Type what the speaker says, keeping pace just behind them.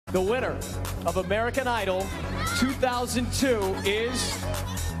The winner of American Idol 2002 is...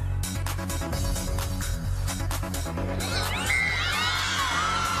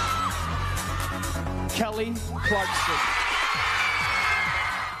 Kelly Clarkson.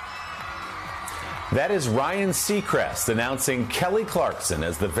 That is Ryan Seacrest announcing Kelly Clarkson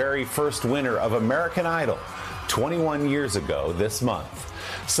as the very first winner of American Idol 21 years ago this month.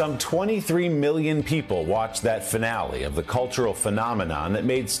 Some 23 million people watched that finale of the cultural phenomenon that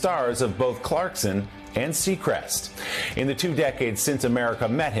made stars of both Clarkson and Seacrest. In the 2 decades since America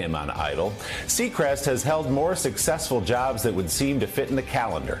met him on Idol, Seacrest has held more successful jobs that would seem to fit in the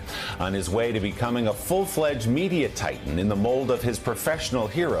calendar, on his way to becoming a full-fledged media titan in the mold of his professional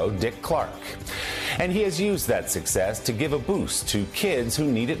hero, Dick Clark. And he has used that success to give a boost to kids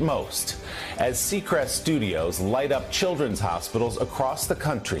who need it most, as Seacrest Studios light up children's hospitals across the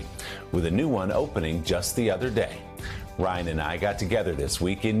country, with a new one opening just the other day. Ryan and I got together this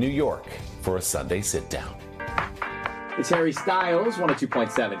week in New York for a Sunday Sit-Down. It's Harry Styles,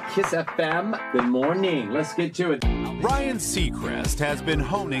 102.7 KISS FM. Good morning. Let's get to it. Ryan Seacrest has been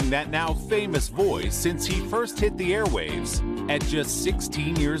honing that now famous voice since he first hit the airwaves at just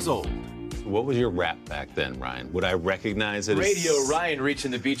 16 years old. What was your rap back then, Ryan? Would I recognize it Radio Ryan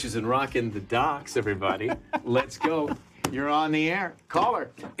reaching the beaches and rocking the docks, everybody. Let's go. You're on the air.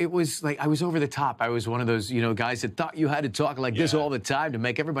 Caller. It was like I was over the top. I was one of those, guys that thought you had to talk like this all the time to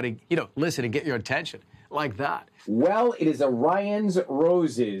make everybody, listen and get your attention. Like that. Well, it is a Ryan's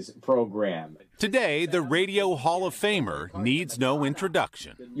Roses program. Today, the Radio Hall of Famer needs no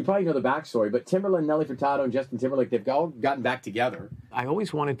introduction. You probably know the backstory, but Timberland, Nelly Furtado, and Justin Timberlake, they've all gotten back together. I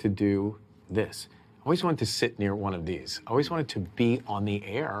always wanted to do this. I always wanted to sit near one of these. I always wanted to be on the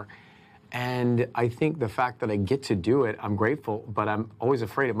air. And I think the fact that I get to do it, I'm grateful, but I'm always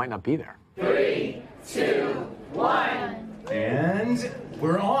afraid it might not be there. 3, 2, 1. And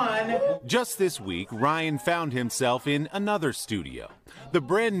we're on. Just this week, Ryan found himself in another studio, the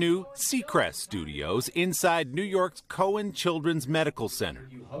brand new Seacrest Studios inside New York's Cohen Children's Medical Center,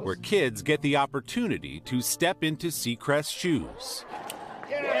 where kids get the opportunity to step into Seacrest's shoes.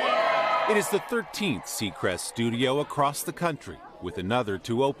 It is the 13th Seacrest studio across the country, with another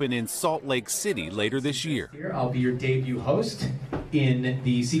to open in Salt Lake City later this year. I'll be your debut host in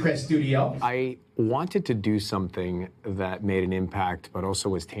the Seacrest studio. I wanted to do something that made an impact, but also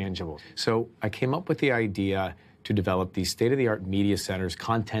was tangible. So I came up with the idea to develop these state-of-the-art media centers,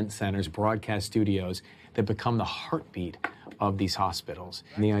 content centers, broadcast studios that become the heartbeat of these hospitals.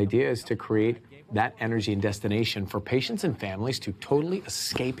 And the idea is to create that energy and destination for patients and families to totally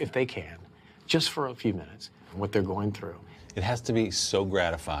escape, if they can, just for a few minutes, what they're going through. It has to be so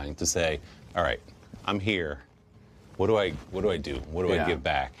gratifying to say, all right, I'm here. What do I do? What do I give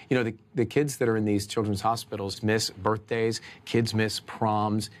back? The kids that are in these children's hospitals miss birthdays, kids miss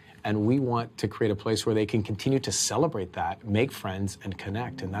proms, and we want to create a place where they can continue to celebrate that, make friends, and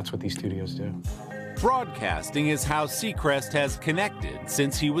connect, and that's what these studios do. Broadcasting is how Seacrest has connected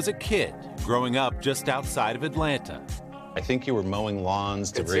since he was a kid, growing up just outside of Atlanta. I think you were mowing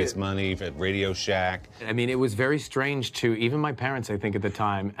lawns to raise money at Radio Shack. I mean, it was very strange to even my parents, I think, at the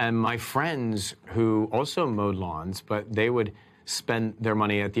time, and my friends who also mowed lawns, but they would spend their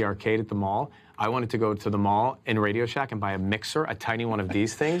money at the arcade at the mall. I wanted to go to the mall in Radio Shack and buy a mixer, a tiny one of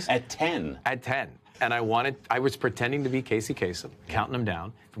these things. At 10? At 10. And I was pretending to be Casey Kasem, counting them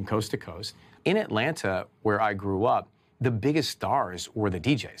down from coast to coast. In Atlanta, where I grew up, the biggest stars were the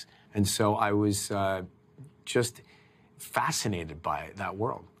DJs. And so I was just fascinated by that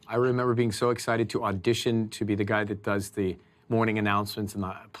world. I remember being so excited to audition to be the guy that does the morning announcements and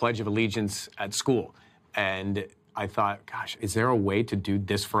the Pledge of Allegiance at school. And I thought, gosh, is there a way to do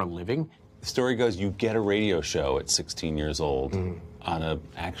this for a living? The story goes you get a radio show at 16 years old on an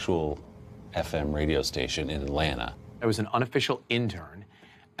actual FM radio station in Atlanta. I was an unofficial intern,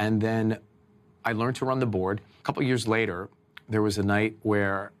 and then I learned to run the board. A couple years later, there was a night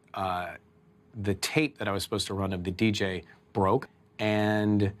where the tape that I was supposed to run of the DJ broke,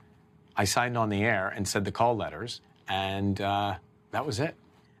 and I signed on the air and said the call letters, and that was it.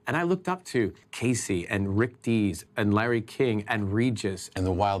 And I looked up to Casey and Rick Dees and Larry King and Regis. And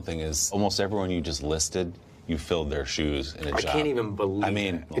the wild thing is, almost everyone you just listed, you filled their shoes in a job. I can't even believe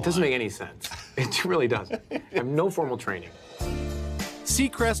it doesn't make any sense. It really doesn't. I have no formal training.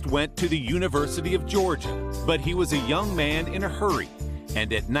 Seacrest went to the University of Georgia, but he was a young man in a hurry.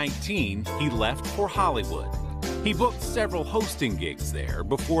 And at 19, he left for Hollywood. He booked several hosting gigs there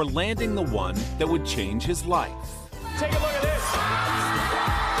before landing the one that would change his life. Take a look at this.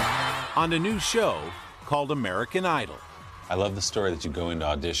 On a new show called American Idol. I love the story that you go into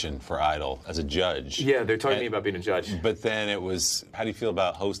audition for Idol as a judge. Yeah, they're talking to me about being a judge. But then it was, how do you feel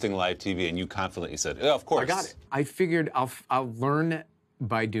about hosting live TV? And you confidently said, oh, of course. I got it. I figured I'll learn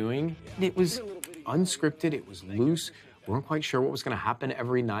by doing. It was unscripted. It was loose. We weren't quite sure what was going to happen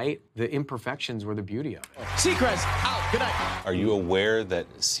every night. The imperfections were the beauty of it. Seacrest out. Good night. Are you aware that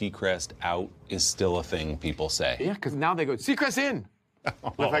Seacrest out is still a thing people say? Yeah, because now they go, Seacrest in.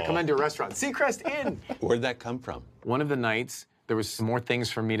 Like if I come into a restaurant, Seacrest in. Where'd that come from? One of the nights, there was some more things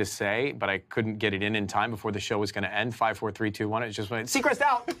for me to say, but I couldn't get it in time before the show was going to end. 5, 4, 3, 2, 1. It just went, Seacrest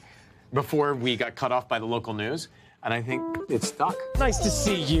out, before we got cut off by the local news. And I think it stuck. Nice to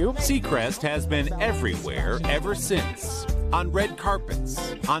see you. Seacrest has been everywhere ever since. On red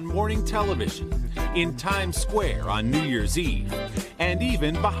carpets, on morning television, in Times Square on New Year's Eve, and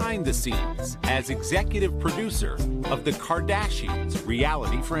even behind the scenes as executive producer of the Kardashians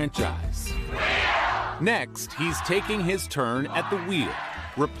reality franchise. Next, he's taking his turn at the wheel,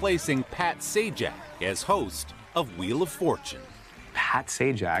 replacing Pat Sajak as host of Wheel of Fortune. Pat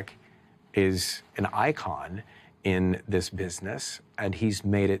Sajak is an icon in this business, and he's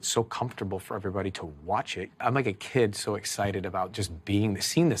made it so comfortable for everybody to watch it. I'm like a kid, so excited about just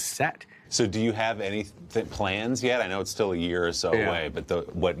seeing the set. So do you have any plans yet? I know it's still a year or so away,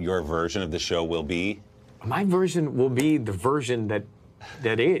 but what your version of the show will be? My version will be the version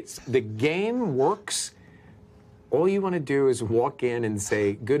that is. The game works. All you want to do is walk in and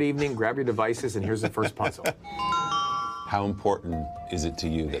say, good evening, grab your devices, and here's the first puzzle. How important is it to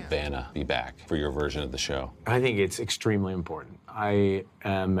you that Vanna be back for your version of the show? I think it's extremely important. I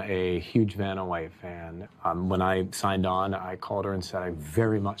am a huge Vanna White fan. When I signed on, I called her and said, I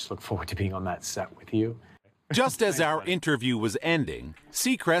very much look forward to being on that set with you. Just as our interview was ending,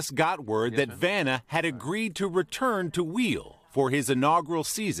 Seacrest got word that Vanna had agreed to return to Wheel for his inaugural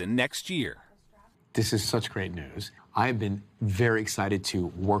season next year. This is such great news. I've been very excited to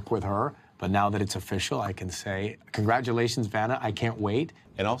work with her. But now that it's official, I can say, congratulations, Vanna. I can't wait.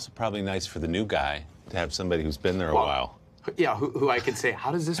 And also probably nice for the new guy to have somebody who's been there a while. Yeah, who I can say,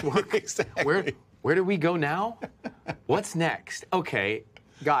 how does this work? Exactly. Where do we go now? What's next? Okay,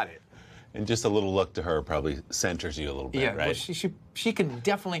 got it. And just a little look to her probably centers you a little bit, right? Well, she can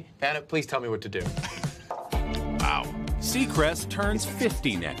definitely, Vanna, please tell me what to do. Wow. Seacrest turns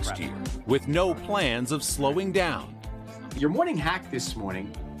 50 next year with no plans of slowing down. Your morning hack this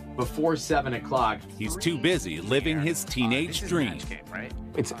morning, before 7 o'clock. He's too busy living his teenage dream.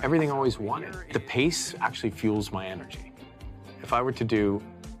 It's everything I always wanted. The pace actually fuels my energy. If I were to do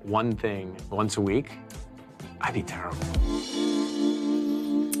one thing once a week, I'd be terrible.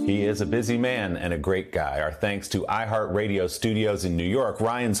 He is a busy man and a great guy. Our thanks to iHeartRadio Studios in New York,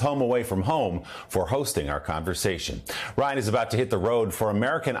 Ryan's home away from home, for hosting our conversation. Ryan is about to hit the road for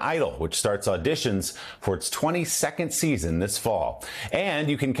American Idol, which starts auditions for its 22nd season this fall.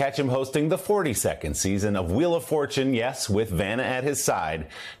 And you can catch him hosting the 42nd season of Wheel of Fortune, yes, with Vanna at his side,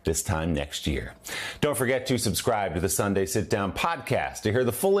 this time next year. Don't forget to subscribe to the Sunday Sitdown podcast to hear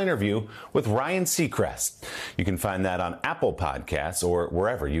the full interview with Ryan Seacrest. You can find that on Apple Podcasts or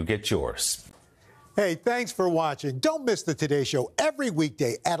wherever you get yours. Hey, thanks for watching. Don't miss the Today Show every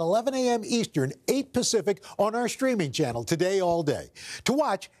weekday at 11 a.m. Eastern, 8 Pacific on our streaming channel, Today All Day. To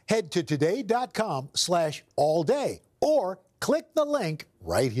watch, head to today.com/allday or click the link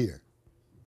right here.